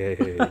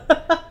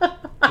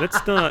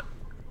 Let's not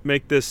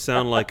make this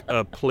sound like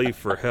a plea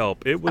for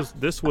help.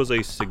 This was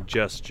a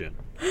suggestion.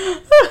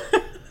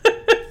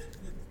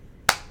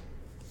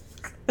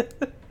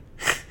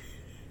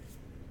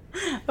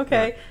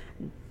 Okay.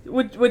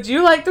 Would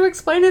you like to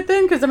explain it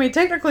then? Because, I mean,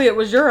 technically it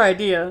was your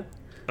idea.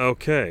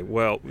 Okay,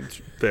 well,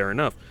 fair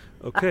enough.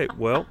 Okay,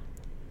 well,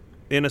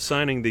 in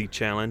assigning the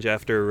challenge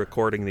after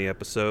recording the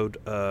episode,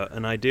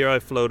 an idea I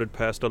floated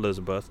past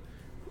Elizabeth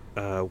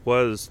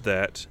was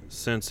that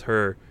since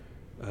her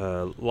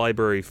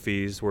library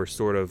fees were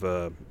sort of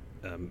a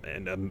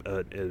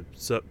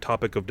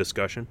topic of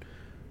discussion,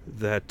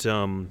 that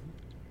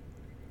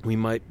we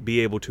might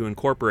be able to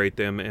incorporate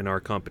them in our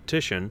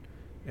competition.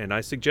 And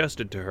I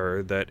suggested to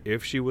her that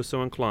if she was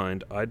so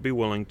inclined, I'd be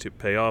willing to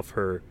pay off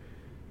her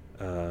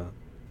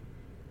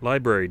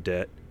library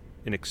debt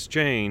in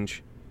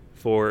exchange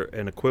for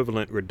an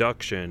equivalent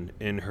reduction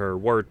in her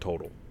word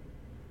total.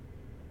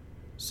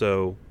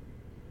 So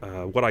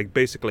what I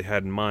basically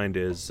had in mind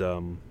is,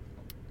 how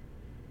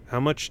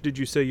much did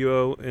you say you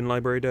owe in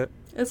library debt?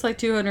 It's like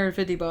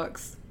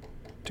 $250.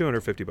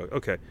 $250.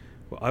 Okay.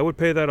 Well, I would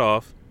pay that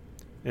off,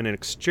 and in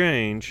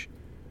exchange,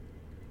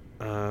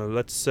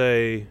 let's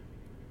say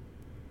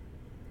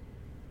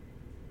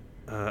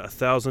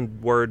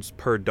 1,000 words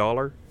per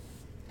dollar.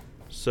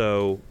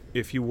 So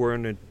if you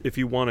wanted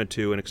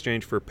to, in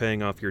exchange for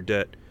paying off your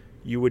debt,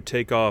 you would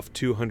take off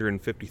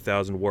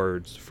 250,000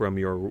 words from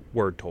your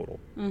word total.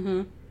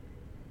 Mm-hmm.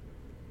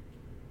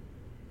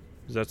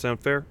 Does that sound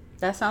fair?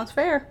 That sounds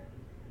fair.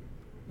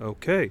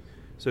 Okay.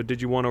 So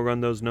did you want to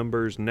run those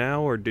numbers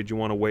now, or did you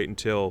want to wait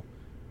until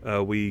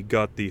we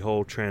got the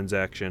whole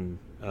transaction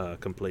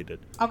completed?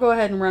 I'll go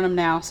ahead and run them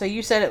now. So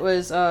you said it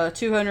was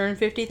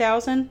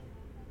 250,000?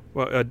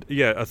 Well,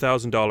 yeah,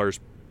 $1,000,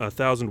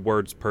 1,000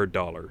 words per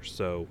dollar.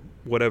 So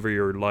whatever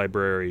your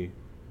library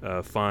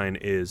fine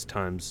is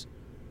times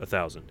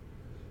 1,000.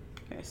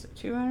 Okay, so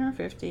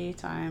 250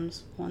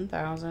 times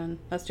 1,000.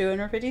 That's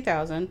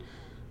 250,000.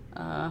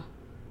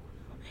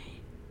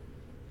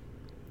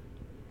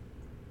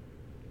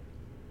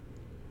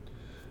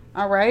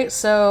 All right,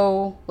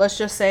 so let's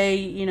just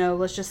say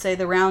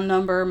the round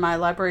number, my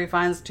library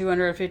fine's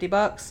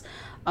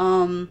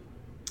 $250.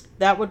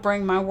 That would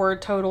bring my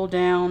word total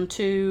down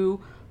to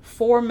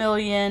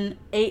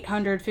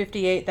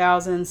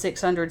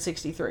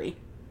 4,858,663.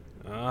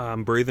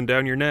 I'm breathing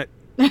down your neck.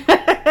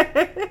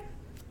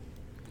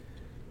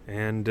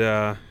 And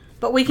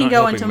but we can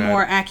go into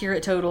more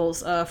accurate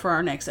totals for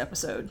our next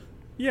episode.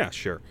 Yeah,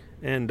 sure.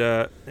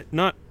 And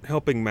not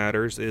helping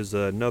matters is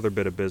another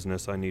bit of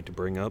business I need to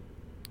bring up.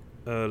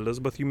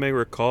 Elizabeth, you may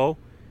recall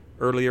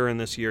earlier in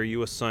this year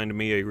you assigned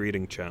me a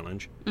reading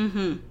challenge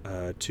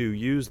to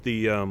use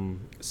the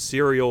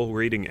Serial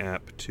reading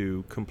app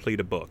to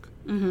complete a book.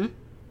 Mm-hmm.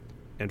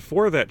 And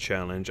for that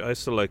challenge, I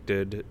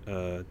selected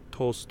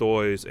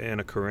Tolstoy's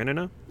Anna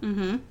Karenina,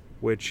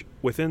 which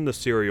within the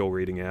Serial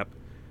reading app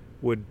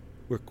would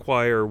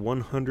require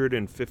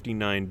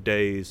 159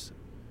 days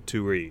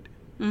to read.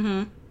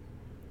 Mm-hmm.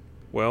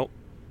 Well,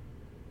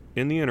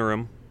 in the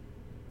interim,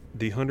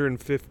 the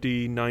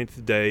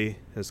 159th day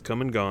has come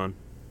and gone,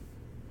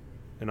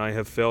 and I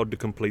have failed to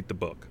complete the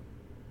book.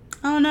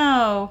 Oh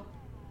no.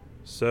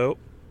 So,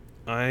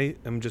 I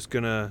am just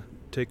gonna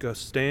take a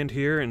stand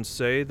here and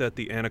say that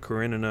the Anna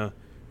Karenina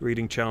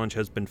reading challenge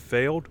has been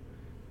failed.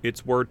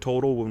 Its word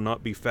total will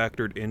not be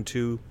factored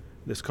into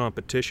this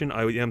competition.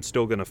 I am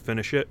still going to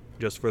finish it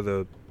just for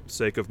the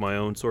sake of my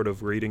own sort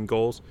of reading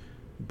goals.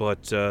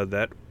 But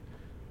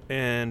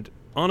and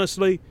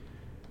honestly,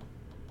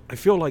 I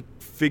feel like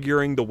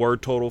figuring the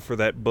word total for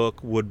that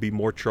book would be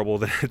more trouble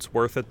than it's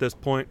worth at this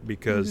point,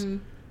 because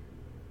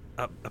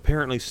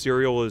apparently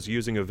Serial is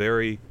using a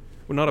very,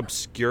 well, not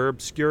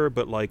obscure,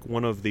 but like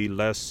one of the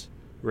less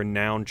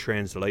renowned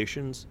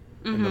translations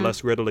and the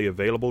less readily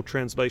available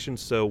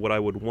translations. So what I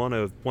would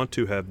want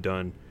to have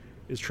done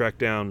is track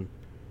down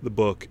the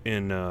book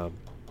in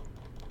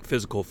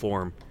physical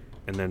form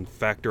and then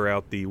factor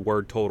out the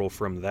word total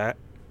from that.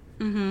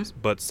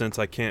 But since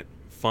I can't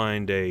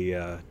find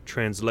a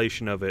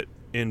translation of it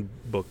in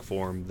book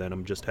form, then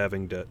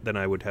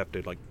I would have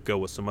to like go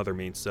with some other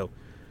means. So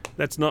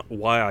that's not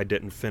why I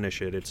didn't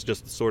finish it. It's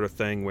just the sort of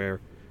thing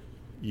where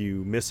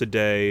you miss a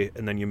day,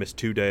 and then you miss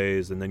 2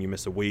 days, and then you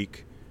miss a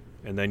week,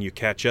 and then you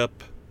catch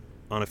up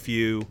on a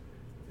few,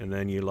 and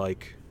then you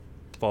like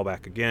fall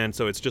back again.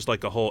 So it's just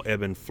like a whole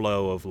ebb and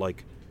flow of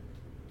like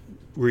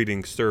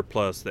reading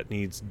surplus that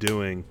needs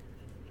doing,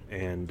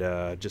 and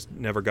just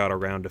never got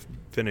around to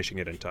finishing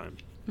it in time.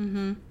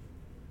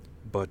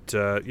 But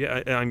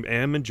yeah, I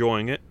am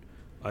enjoying it.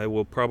 I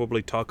will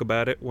probably talk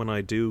about it when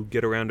I do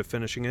get around to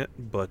finishing it.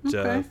 But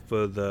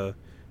for the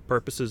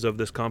purposes of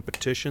this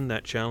competition,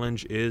 that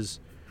challenge is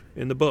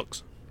in the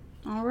books.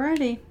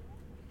 Alrighty.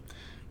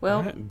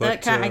 Well,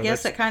 right, I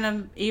guess that kind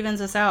of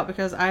evens us out,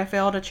 because I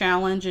failed a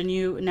challenge and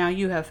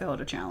you have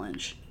failed a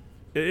challenge.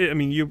 I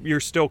mean, you're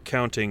still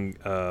counting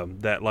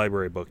that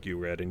library book you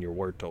read in your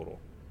word total.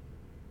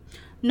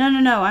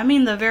 No. I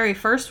mean the very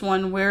first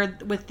one where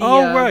with the.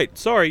 Oh, right.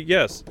 Sorry.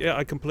 Yes. Yeah,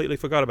 I completely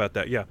forgot about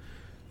that. Yeah.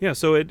 Yeah.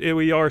 So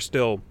we are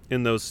still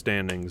in those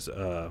standings,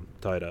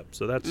 tied up.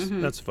 So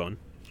that's fun.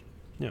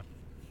 Yeah.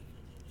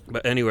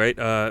 But at any rate,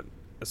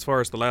 as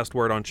far as the last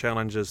word on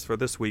challenges for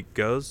this week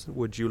goes,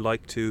 would you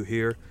like to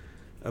hear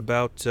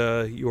about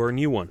your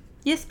new one?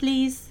 Yes,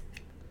 please.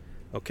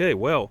 Okay.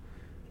 Well,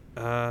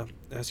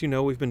 as you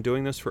know, we've been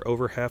doing this for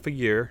over half a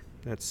year.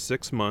 That's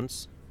 6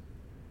 months.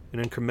 And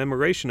in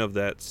commemoration of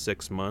that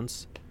 6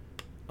 months,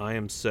 I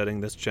am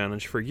setting this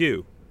challenge for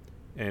you.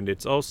 And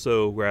it's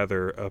also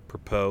rather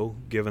apropos,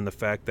 given the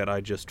fact that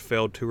I just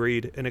failed to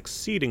read an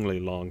exceedingly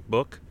long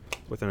book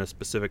within a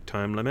specific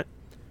time limit.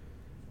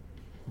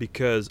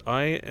 Because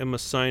I am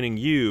assigning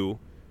you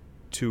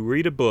to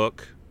read a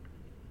book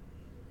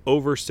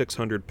over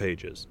 600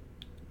 pages.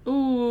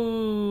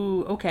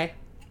 Ooh, okay.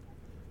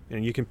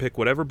 And you can pick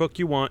whatever book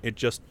you want.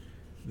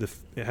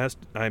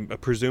 I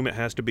presume it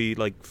has to be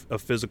like a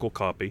physical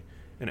copy,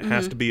 and it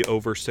has to be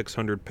over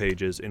 600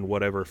 pages in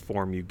whatever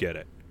form you get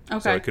it. Okay.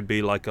 So it could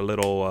be like a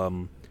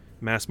little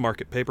mass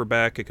market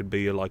paperback. It could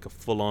be like a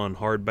full-on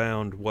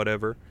hardbound,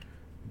 whatever.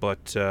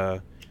 But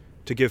to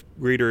give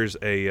readers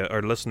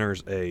or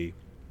listeners a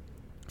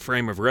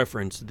frame of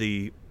reference,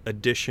 the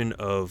edition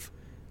of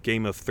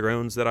Game of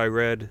Thrones that I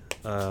read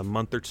a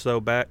month or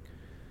so back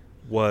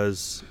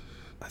was,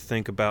 I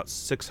think, about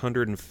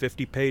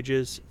 650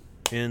 pages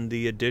in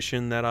the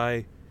edition that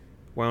I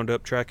wound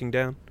up tracking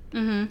down.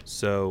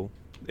 So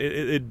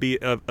it'd be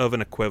of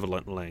an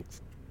equivalent length.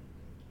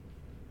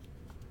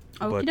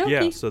 Okey-dokey. But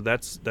yeah, so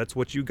that's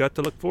what you got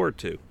to look forward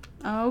to.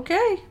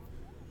 Okay.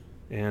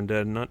 And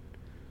not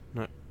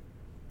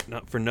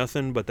for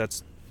nothing, but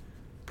that's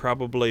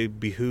probably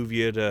behoove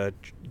you to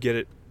get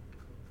it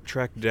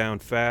tracked down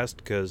fast,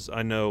 because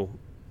I know,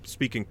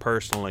 speaking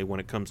personally,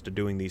 when it comes to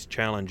doing these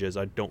challenges,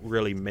 I don't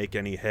really make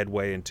any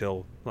headway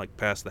until like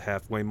past the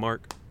halfway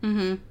mark.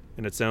 And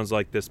it sounds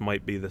like this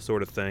might be the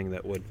sort of thing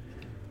that would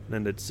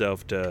lend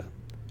itself to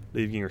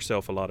leaving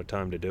yourself a lot of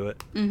time to do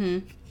it.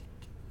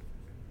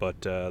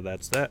 But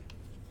that's that.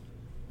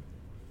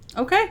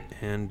 Okay.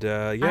 And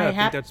I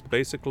think that's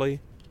basically.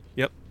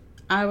 Yep.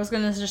 I was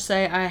gonna just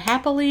say I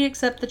happily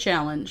accept the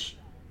challenge.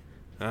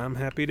 I'm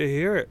happy to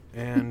hear it,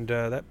 and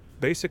that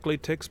basically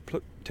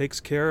takes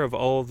care of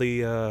all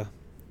the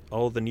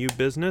new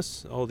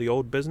business, all the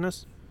old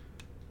business.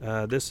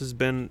 This has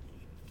been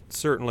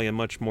certainly a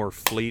much more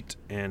fleet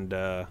and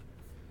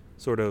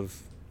sort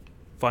of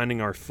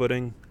finding our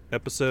footing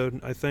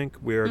episode. I think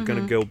we are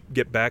going to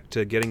get back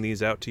to getting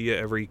these out to you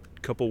every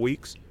couple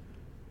weeks,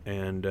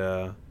 and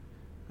I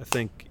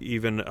think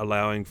even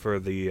allowing for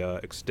the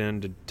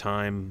extended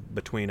time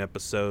between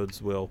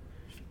episodes, we'll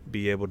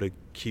be able to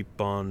keep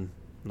on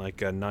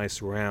like a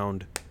nice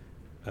round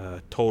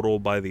total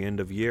by the end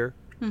of year.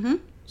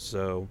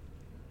 So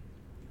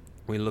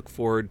we look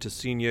forward to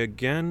seeing you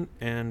again,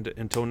 and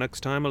until next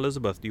time,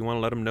 Elizabeth, do you want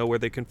to let them know where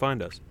they can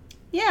find us?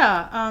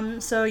 Yeah,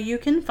 so you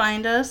can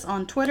find us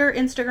on Twitter,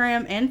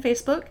 Instagram, and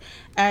Facebook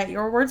at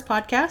Your Words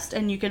Podcast,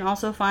 and you can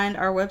also find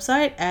our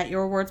website at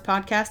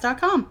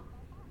yourwordspodcast.com.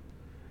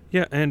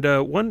 Yeah, and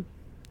one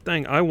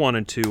thing I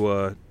wanted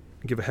to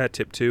give a hat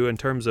tip to in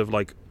terms of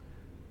like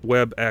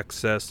web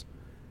access,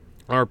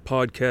 our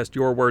podcast,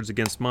 Your Words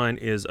Against Mine,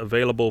 is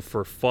available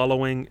for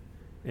following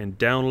and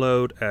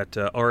download at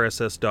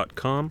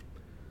rss.com.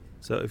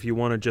 So if you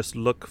want to just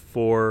look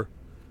for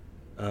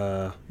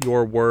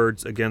your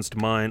words against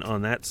mine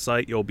on that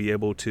site, you'll be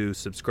able to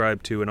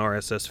subscribe to an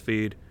RSS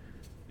feed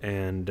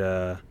and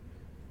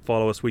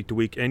follow us week to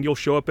week, and you'll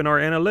show up in our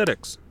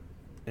analytics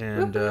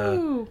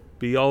and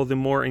be all the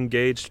more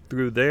engaged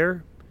through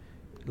there.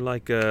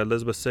 Like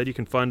Elizabeth said, you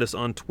can find us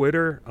on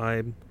Twitter.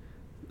 I'm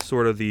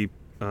sort of the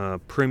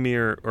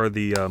premier, or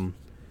the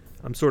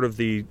I'm sort of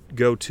the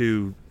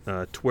go-to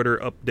Twitter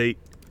update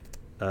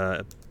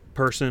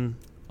person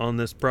on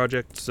this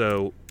project.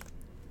 So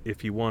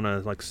if you want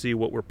to see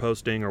what we're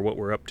posting or what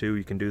we're up to,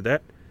 you can do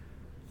that.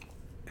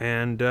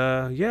 And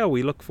yeah,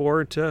 we look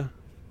forward to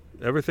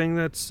everything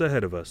that's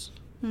ahead of us.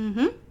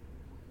 Mm-hmm.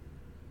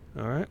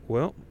 All right.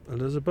 Well,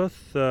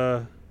 Elizabeth,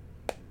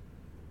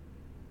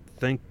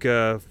 thank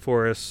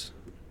for us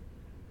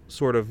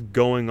sort of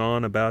going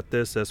on about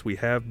this as we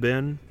have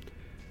been.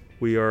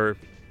 We are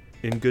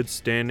in good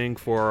standing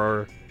for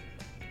our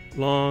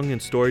long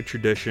and storied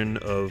tradition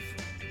of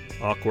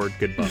awkward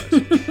goodbyes.